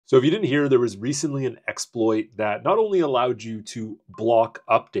So if you didn't hear, there was recently an exploit that not only allowed you to block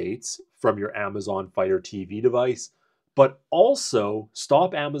updates from your Amazon Fire TV device, but also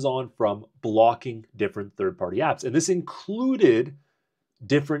stop Amazon from blocking different third-party apps. And this included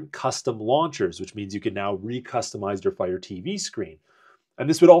different custom launchers, which means you can now re-customize your Fire TV screen. And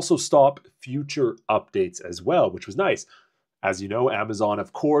this would also stop future updates as well, which was nice. As you know, Amazon,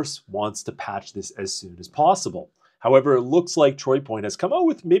 of course, wants to patch this as soon as possible. However, it looks like TroyPoint has come out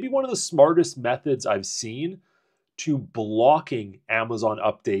with maybe one of the smartest methods I've seen to blocking Amazon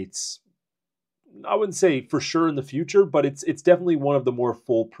updates. I wouldn't say for sure in the future, but it's definitely one of the more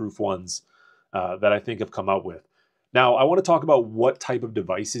foolproof ones that I think have come out with. Now, I want to talk about what type of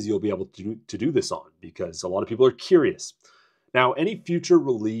devices you'll be able to do this on, because a lot of people are curious. Now, any future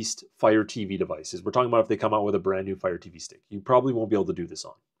released Fire TV devices, we're talking about if they come out with a brand new Fire TV stick, you probably won't be able to do this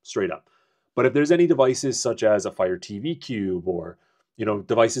on, straight up. But if there's any devices such as a Fire TV Cube or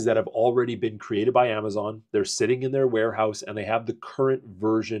devices that have already been created by Amazon, they're sitting in their warehouse and they have the current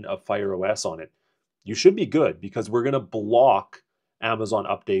version of Fire OS on it, you should be good because we're going to block Amazon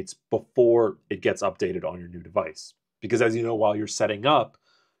updates before it gets updated on your new device. Because as you know, while you're setting up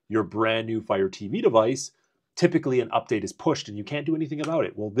your brand new Fire TV device, typically an update is pushed and you can't do anything about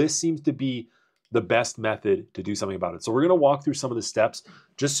it. Well, this seems to be the best method to do something about it. So we're going to walk through some of the steps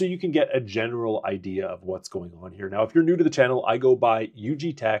just so you can get a general idea of what's going on here. Now, if you're new to the channel, I go by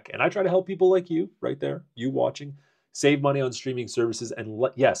UG Tech and I try to help people like you right there, you watching, save money on streaming services and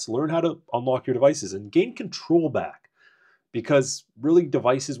yes, learn how to unlock your devices and gain control back. Because really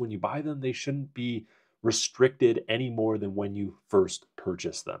devices, when you buy them, they shouldn't be restricted any more than when you first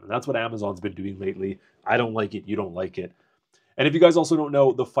purchased them. And that's what Amazon's been doing lately. I don't like it. You don't like it. And if you guys also don't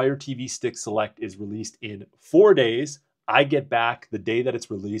know, the Fire TV Stick Select is released in 4 days. I get back the day that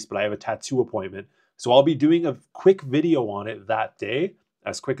it's released, but I have a tattoo appointment. So I'll be doing a quick video on it that day,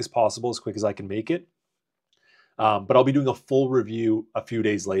 as quick as possible, as quick as I can make it. But I'll be doing a full review a few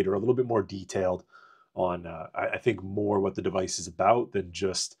days later, a little bit more detailed on, I think, more what the device is about than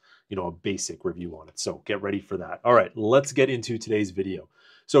just, a basic review on it. So get ready for that. All right, let's get into today's video.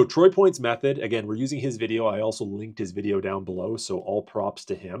 So TroyPoint's method, again, we're using his video. I also linked his video down below, so all props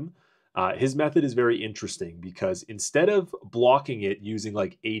to him. His method is very interesting because instead of blocking it using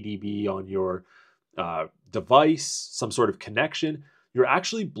like ADB on your device, some sort of connection, you're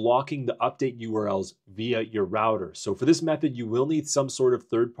actually blocking the update URLs via your router. So for this method, you will need some sort of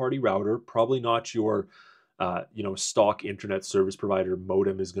third-party router, probably not your stock internet service provider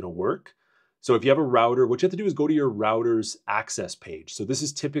modem is going to work. So if you have a router, what you have to do is go to your router's access page. So this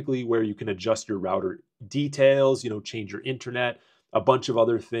is typically where you can adjust your router details, change your internet, a bunch of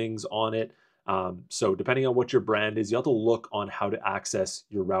other things on it. So depending on what your brand is, you have to look on how to access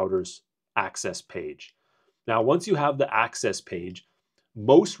your router's access page. Now, once you have the access page,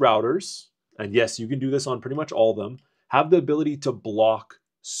 most routers, and yes, you can do this on pretty much all of them, have the ability to block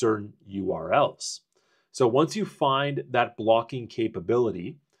certain URLs. So once you find that blocking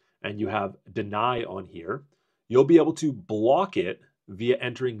capability and you have deny on here, you'll be able to block it via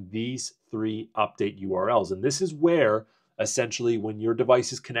entering these 3 update URLs. And this is where essentially when your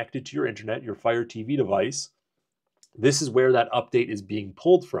device is connected to your internet, your Fire TV device, this is where that update is being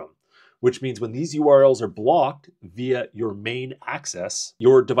pulled from. Which means when these URLs are blocked via your main access,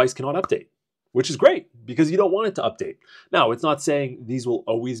 your device cannot update, which is great because you don't want it to update. Now, it's not saying these will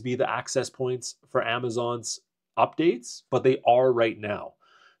always be the access points for Amazon's updates, but they are right now.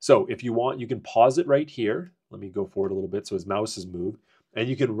 So if you want, you can pause it right here. Let me go forward a little bit so his mouse is moved. And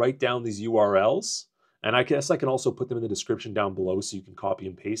you can write down these URLs. And I guess I can also put them in the description down below so you can copy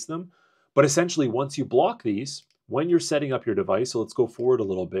and paste them. But essentially, once you block these, when you're setting up your device, so let's go forward a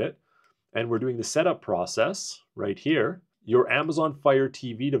little bit. And we're doing the setup process right here, your Amazon Fire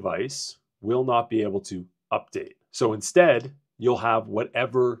TV device will not be able to update. So instead, you'll have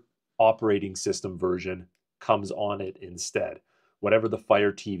whatever operating system version comes on it instead, whatever the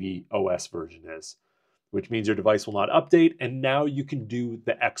Fire TV OS version is, which means your device will not update. And now you can do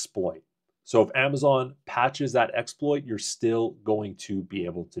the exploit. So if Amazon patches that exploit, you're still going to be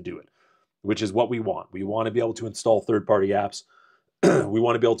able to do it, which is what we want. We want to be able to install third-party apps. We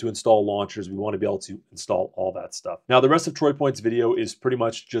want to be able to install launchers. We want to be able to install all that stuff. Now, the rest of TroyPoint's video is pretty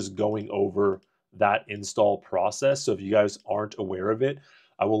much just going over that install process. So if you guys aren't aware of it,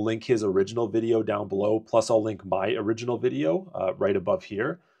 I will link his original video down below. Plus, I'll link my original video right above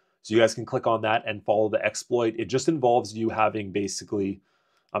here. So you guys can click on that and follow the exploit. It just involves you having basically,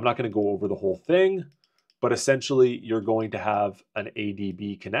 I'm not going to go over the whole thing, but essentially you're going to have an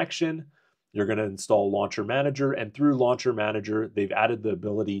ADB connection. You're going to install Launcher Manager, and through Launcher Manager, they've added the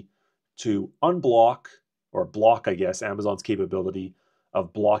ability to unblock or block, I guess, Amazon's capability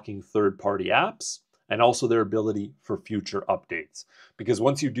of blocking third-party apps and also their ability for future updates. Because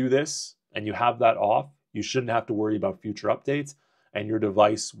once you do this and you have that off, you shouldn't have to worry about future updates, and your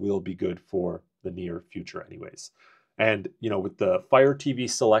device will be good for the near future anyways. And with the Fire TV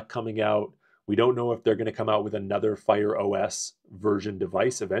Select coming out, we don't know if they're going to come out with another Fire OS version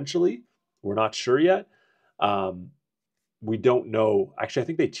device eventually. We're not sure yet. We don't know. Actually, I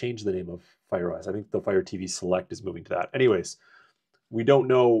think they changed the name of Fire OS. I think the Fire TV Select is moving to that. Anyways, we don't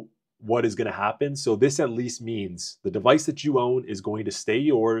know what is going to happen. So this at least means the device that you own is going to stay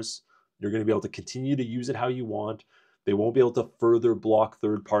yours. You're going to be able to continue to use it how you want. They won't be able to further block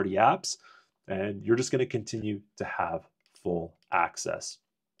third-party apps, and you're just going to continue to have full access.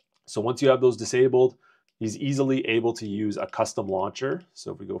 So once you have those disabled, he's easily able to use a custom launcher.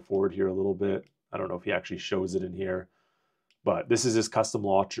 So if we go forward here a little bit, I don't know if he actually shows it in here, but this is his custom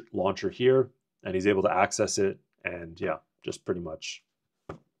launcher here, and he's able to access it and just pretty much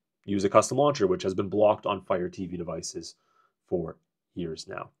use a custom launcher, which has been blocked on Fire TV devices for years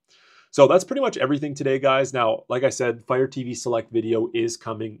now. So that's pretty much everything today, guys. Now, like I said, Fire TV Select video is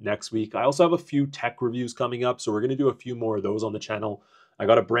coming next week. I also have a few tech reviews coming up, so we're going to do a few more of those on the channel. I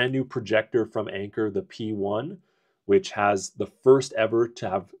got a brand new projector from Anker, the P1, which has the first ever to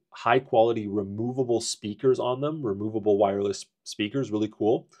have high quality removable speakers on them, removable wireless speakers, really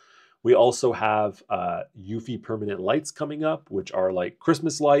cool. We also have UV permanent lights coming up, which are like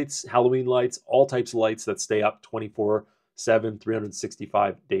Christmas lights, Halloween lights, all types of lights that stay up 24/7,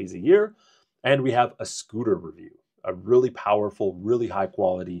 365 days a year. And we have a scooter review, a really powerful, really high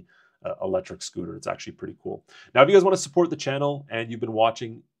quality electric scooter. It's actually pretty cool. Now, if you guys want to support the channel and you've been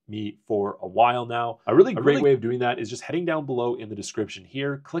watching me for a while now, a really great way of doing that is just heading down below in the description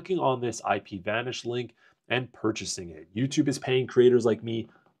here, clicking on this IPVanish link and purchasing it. YouTube is paying creators like me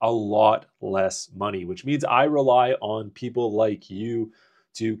a lot less money, which means I rely on people like you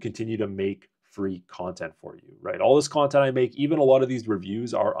to continue to make free content for you, right? All this content I make, even a lot of these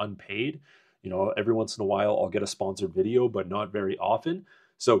reviews are unpaid. Every once in a while I'll get a sponsored video, but not very often.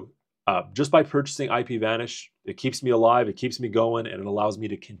 So just by purchasing IPVanish, it keeps me alive, it keeps me going, and it allows me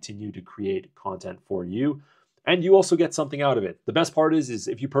to continue to create content for you. And you also get something out of it. The best part is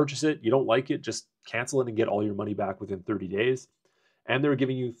if you purchase it, you don't like it, just cancel it and get all your money back within 30 days. And they're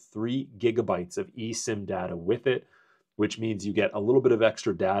giving you 3 gigabytes of eSIM data with it, which means you get a little bit of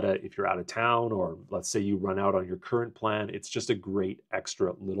extra data if you're out of town, or let's say you run out on your current plan. It's just a great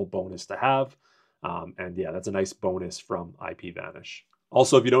extra little bonus to have. And yeah, that's a nice bonus from IPVanish.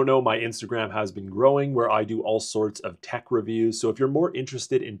 Also, if you don't know, my Instagram has been growing where I do all sorts of tech reviews. So if you're more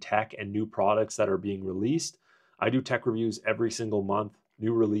interested in tech and new products that are being released, I do tech reviews every single month,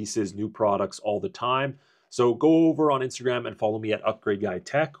 new releases, new products all the time. So go over on Instagram and follow me at Upgrade Guy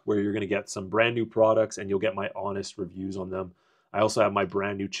Tech, where you're going to get some brand new products and you'll get my honest reviews on them. I also have my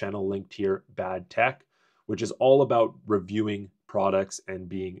brand new channel linked here, Bad Tech, which is all about reviewing products and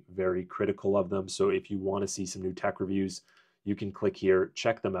being very critical of them. So if you want to see some new tech reviews, you can click here,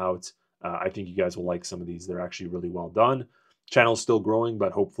 check them out. I think you guys will like some of these. They're actually really well done. Channel's still growing,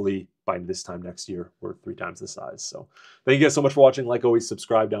 but hopefully by this time next year, we're 3 times the size. So thank you guys so much for watching. Like always,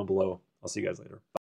 subscribe down below. I'll see you guys later. Bye.